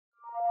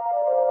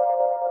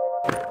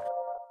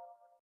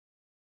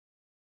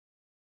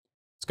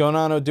going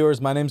on,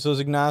 Odooers? My name's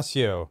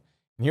Ignacio,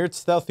 and here at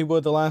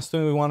Stealthywood, the last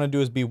thing we want to do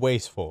is be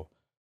wasteful.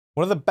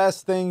 One of the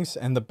best things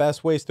and the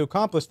best ways to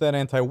accomplish that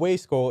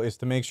anti-waste goal is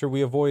to make sure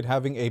we avoid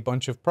having a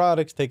bunch of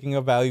products taking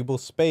a valuable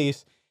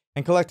space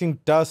and collecting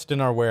dust in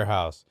our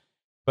warehouse.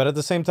 But at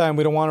the same time,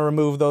 we don't want to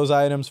remove those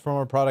items from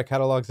our product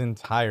catalogs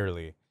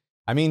entirely.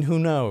 I mean, who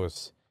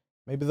knows?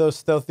 Maybe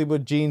those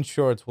Stealthywood jean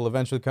shorts will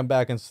eventually come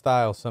back in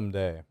style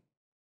someday.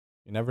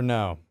 You never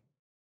know.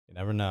 You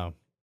never know.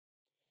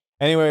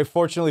 Anyway,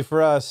 fortunately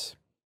for us,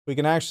 we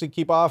can actually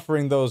keep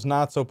offering those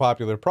not so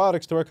popular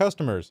products to our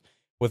customers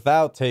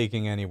without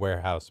taking any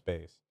warehouse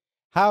space.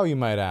 How, you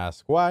might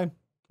ask? Why?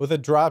 With a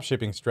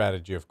dropshipping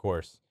strategy, of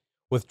course.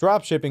 With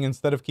dropshipping,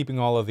 instead of keeping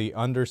all of the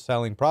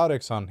underselling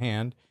products on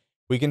hand,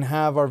 we can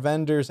have our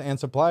vendors and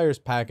suppliers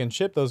pack and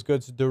ship those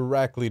goods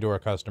directly to our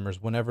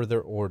customers whenever they're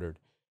ordered.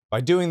 By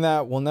doing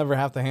that, we'll never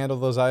have to handle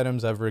those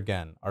items ever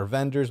again. Our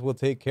vendors will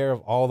take care of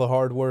all the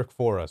hard work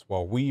for us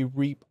while we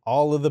reap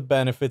all of the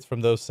benefits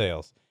from those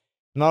sales.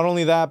 Not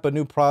only that, but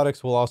new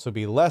products will also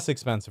be less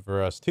expensive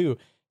for us too,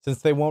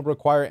 since they won't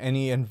require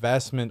any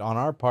investment on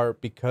our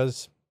part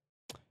because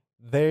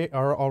they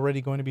are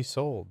already going to be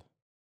sold.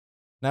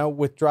 Now,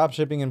 with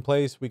dropshipping in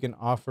place, we can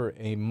offer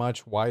a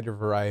much wider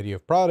variety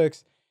of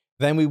products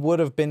than we would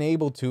have been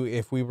able to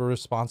if we were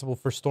responsible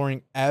for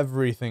storing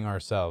everything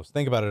ourselves.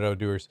 Think about it,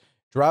 Odooers.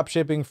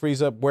 Dropshipping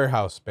frees up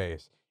warehouse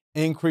space,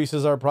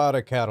 increases our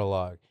product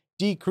catalog,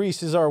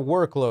 decreases our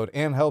workload,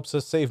 and helps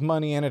us save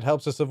money, and it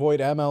helps us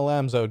avoid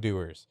MLMs,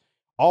 Odooers,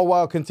 all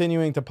while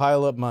continuing to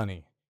pile up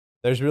money.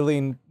 There's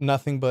really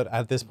nothing but,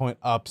 at this point,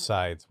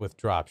 upsides with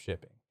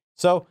dropshipping.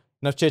 So,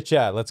 enough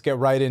chit-chat. Let's get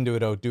right into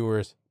it,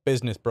 Odooers.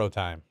 Business bro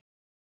time.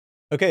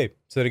 Okay,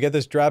 so to get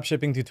this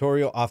dropshipping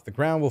tutorial off the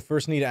ground, we'll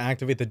first need to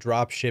activate the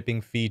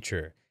dropshipping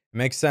feature. It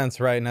makes sense,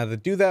 right? Now to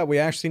do that, we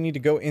actually need to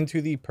go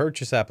into the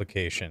purchase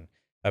application,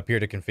 up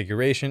here to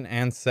configuration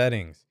and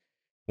settings.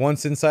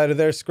 Once inside of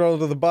there, scroll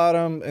to the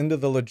bottom into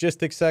the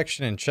logistics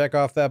section and check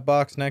off that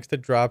box next to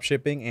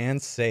dropshipping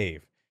and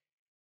save.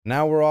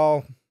 Now we're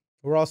all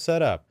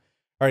set up.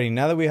 Alrighty,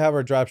 now that we have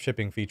our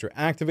dropshipping feature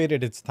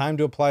activated, it's time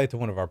to apply it to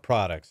one of our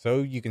products so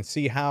you can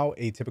see how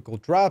a typical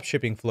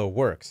dropshipping flow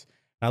works.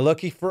 Now,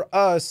 lucky for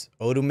us,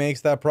 Odoo makes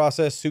that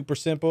process super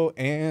simple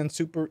and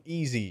super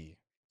easy.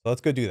 So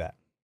let's go do that.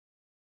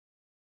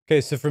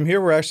 Okay, so from here,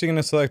 we're actually going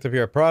to select up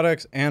here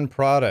products and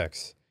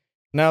products.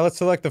 Now let's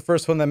select the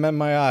first one that met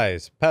my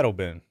eyes, pedal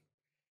bin.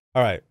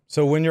 All right,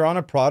 so when you're on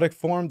a product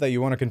form that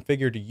you want to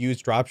configure to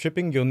use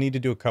dropshipping, you'll need to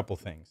do a couple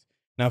things.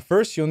 Now,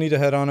 first, you'll need to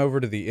head on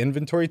over to the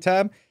inventory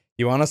tab.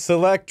 You want to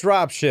select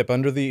dropship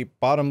under the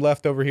bottom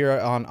left over here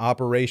on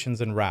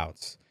operations and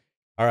routes.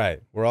 All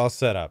right, we're all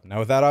set up. Now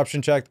with that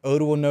option checked,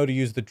 Odoo will know to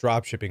use the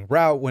dropshipping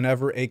route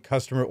whenever a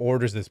customer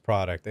orders this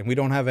product, and we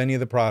don't have any of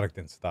the product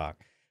in stock.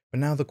 But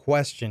now the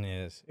question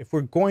is, if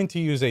we're going to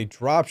use a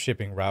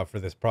dropshipping route for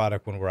this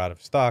product when we're out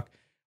of stock,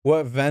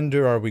 what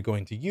vendor are we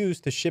going to use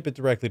to ship it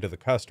directly to the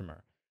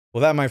customer?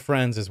 Well, that, my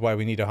friends, is why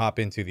we need to hop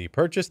into the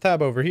purchase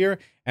tab over here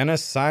and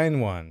assign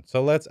one.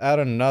 So let's add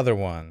another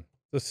one.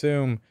 Let's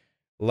assume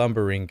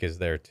Lumber Inc. is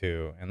there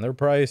too, and their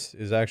price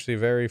is actually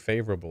very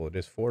favorable. It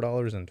is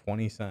 $4.20,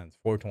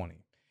 $4.20.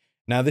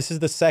 Now, this is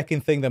the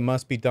second thing that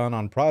must be done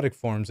on product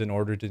forms in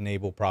order to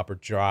enable proper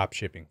drop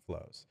shipping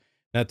flows.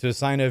 Now, to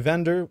assign a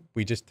vendor,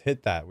 we just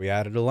hit that. We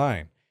added a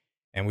line,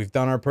 and we've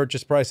done our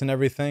purchase price and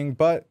everything.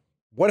 But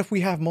what if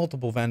we have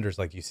multiple vendors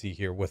like you see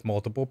here with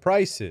multiple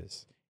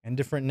prices and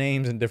different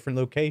names and different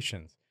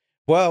locations?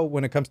 Well,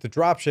 when it comes to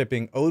drop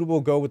shipping, Odoo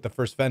will go with the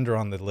first vendor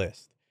on the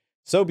list.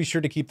 So be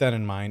sure to keep that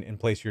in mind and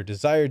place your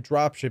desired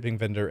dropshipping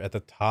vendor at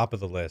the top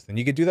of the list. And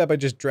you can do that by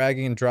just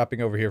dragging and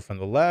dropping over here from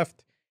the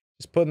left,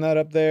 just putting that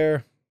up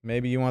there.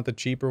 Maybe you want the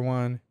cheaper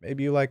one.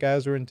 Maybe you like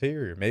Azure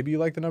Interior. Maybe you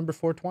like the number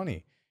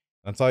 420.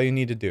 That's all you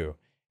need to do.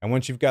 And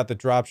once you've got the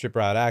dropship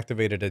route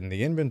activated in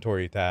the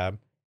inventory tab,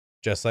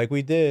 just like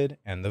we did,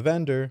 and the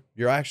vendor,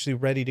 you're actually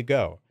ready to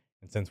go.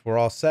 And since we're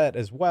all set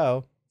as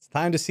well, it's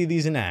time to see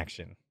these in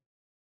action.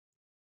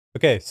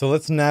 Okay, so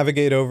let's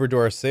navigate over to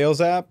our sales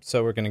app.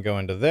 So we're going to go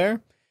into there,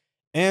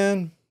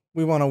 and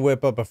we want to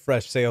whip up a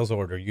fresh sales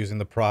order using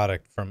the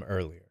product from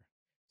earlier.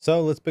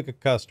 So let's pick a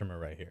customer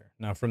right here.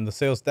 Now from the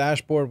sales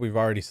dashboard, we've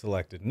already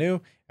selected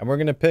new, and we're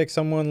going to pick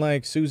someone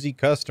like Susie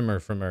Customer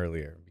from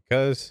earlier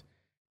because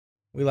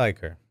we like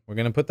her. We're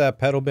going to put that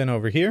pedal bin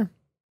over here,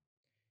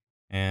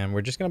 and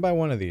we're just going to buy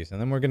one of these, and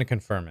then we're going to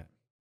confirm it.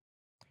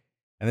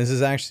 And this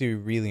is actually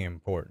really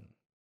important.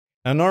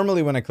 Now,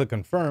 normally when I click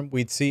confirm,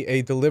 we'd see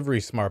a delivery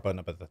smart button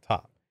up at the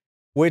top,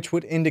 which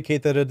would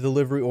indicate that a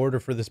delivery order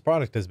for this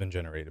product has been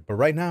generated. But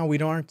right now we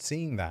aren't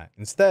seeing that.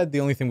 Instead,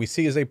 the only thing we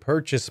see is a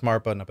purchase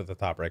smart button up at the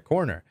top right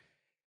corner.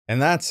 And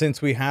that's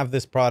since we have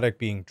this product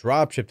being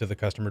drop shipped to the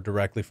customer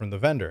directly from the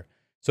vendor.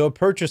 So a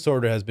purchase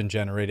order has been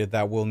generated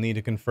that we'll need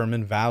to confirm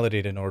and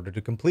validate in order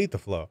to complete the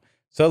flow.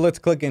 So let's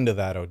click into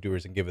that,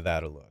 Odooers, and give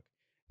that a look.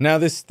 Now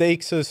this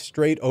takes us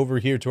straight over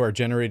here to our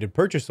generated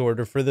purchase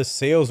order for the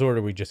sales order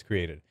we just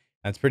created.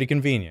 That's pretty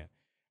convenient.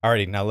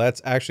 Alrighty, now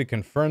let's actually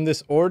confirm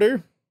this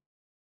order.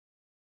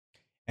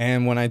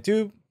 And when I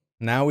do,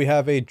 now we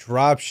have a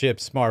dropship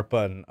smart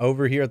button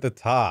over here at the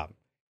top.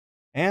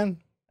 And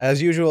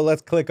as usual,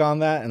 let's click on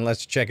that and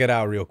let's check it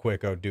out real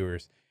quick,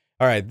 Odooers.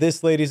 All right,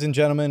 this, ladies and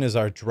gentlemen, is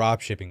our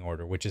drop shipping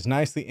order, which is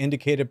nicely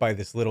indicated by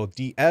this little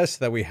DS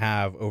that we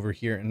have over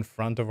here in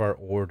front of our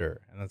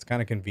order. And that's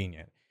kind of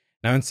convenient.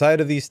 Now,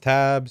 inside of these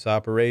tabs,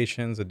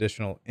 operations,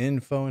 additional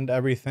info, and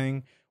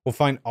everything, we'll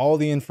find all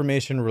the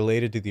information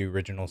related to the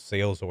original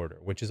sales order,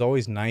 which is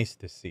always nice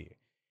to see.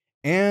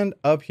 And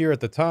up here at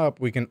the top,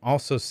 we can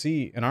also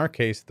see, in our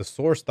case, the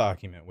source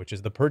document, which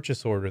is the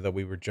purchase order that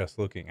we were just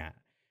looking at.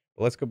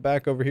 But let's go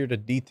back over here to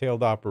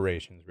detailed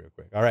operations real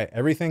quick. All right,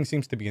 everything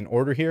seems to be in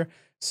order here.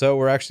 So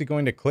we're actually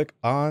going to click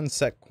on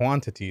set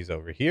quantities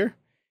over here.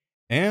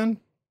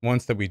 And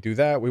once that we do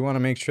that, we want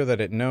to make sure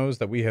that it knows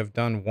that we have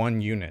done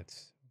 1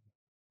 unit,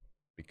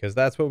 because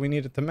that's what we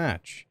need it to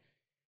match.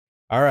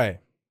 All right.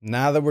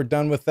 Now that we're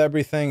done with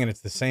everything and it's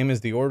the same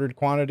as the ordered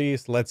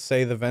quantities, let's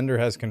say the vendor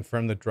has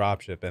confirmed the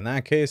dropship. In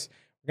that case,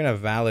 we're going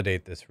to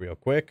validate this real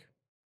quick.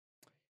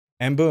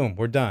 And boom,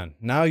 we're done.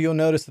 Now you'll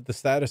notice that the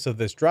status of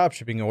this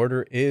dropshipping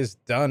order is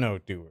done,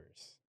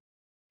 Odooers.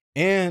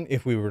 And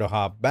if we were to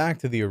hop back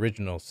to the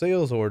original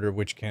sales order,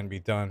 which can be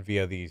done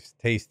via these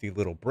tasty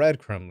little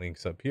breadcrumb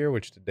links up here,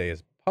 which today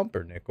is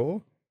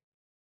pumpernickel,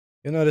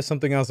 you'll notice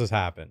something else has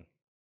happened.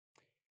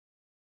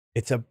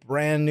 It's a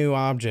brand new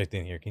object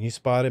in here. Can you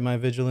spot it, my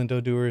vigilant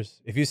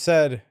Odooers? If you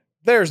said,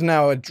 there's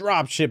now a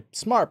dropship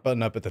smart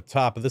button up at the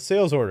top of the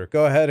sales order,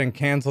 go ahead and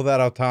cancel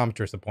that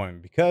optometrist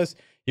appointment because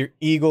your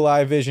eagle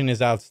eye vision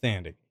is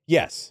outstanding.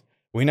 Yes,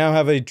 we now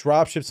have a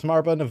dropship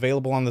smart button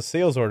available on the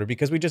sales order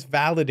because we just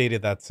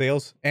validated that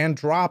sales and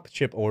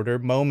dropship order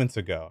moments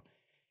ago.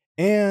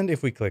 And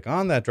if we click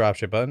on that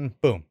dropship button,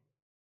 boom,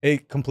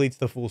 it completes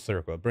the full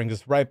circle. It brings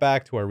us right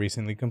back to our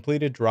recently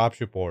completed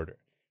dropship order,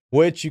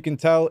 which you can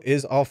tell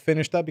is all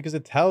finished up because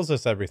it tells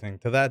us everything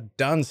to that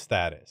done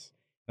status.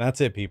 And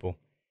that's it, people.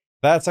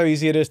 That's how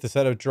easy it is to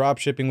set up drop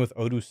shipping with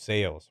Odoo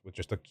Sales with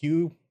just a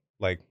few,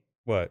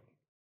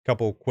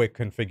 couple quick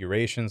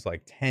configurations,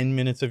 like 10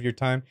 minutes of your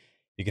time.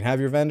 You can have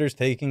your vendors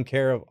taking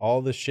care of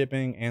all the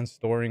shipping and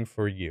storing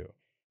for you.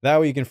 That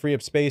way you can free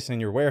up space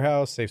in your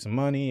warehouse, save some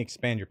money,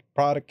 expand your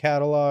product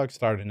catalog,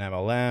 start an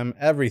MLM,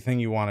 everything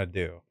you want to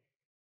do.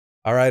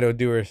 All right,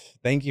 Odooers,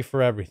 thank you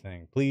for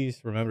everything.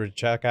 Please remember to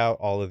check out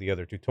all of the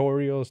other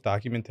tutorials,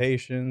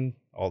 documentation,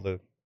 all the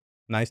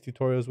nice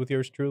tutorials with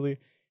yours truly,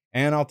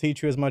 and I'll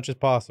teach you as much as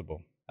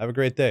possible. Have a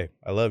great day.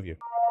 I love you.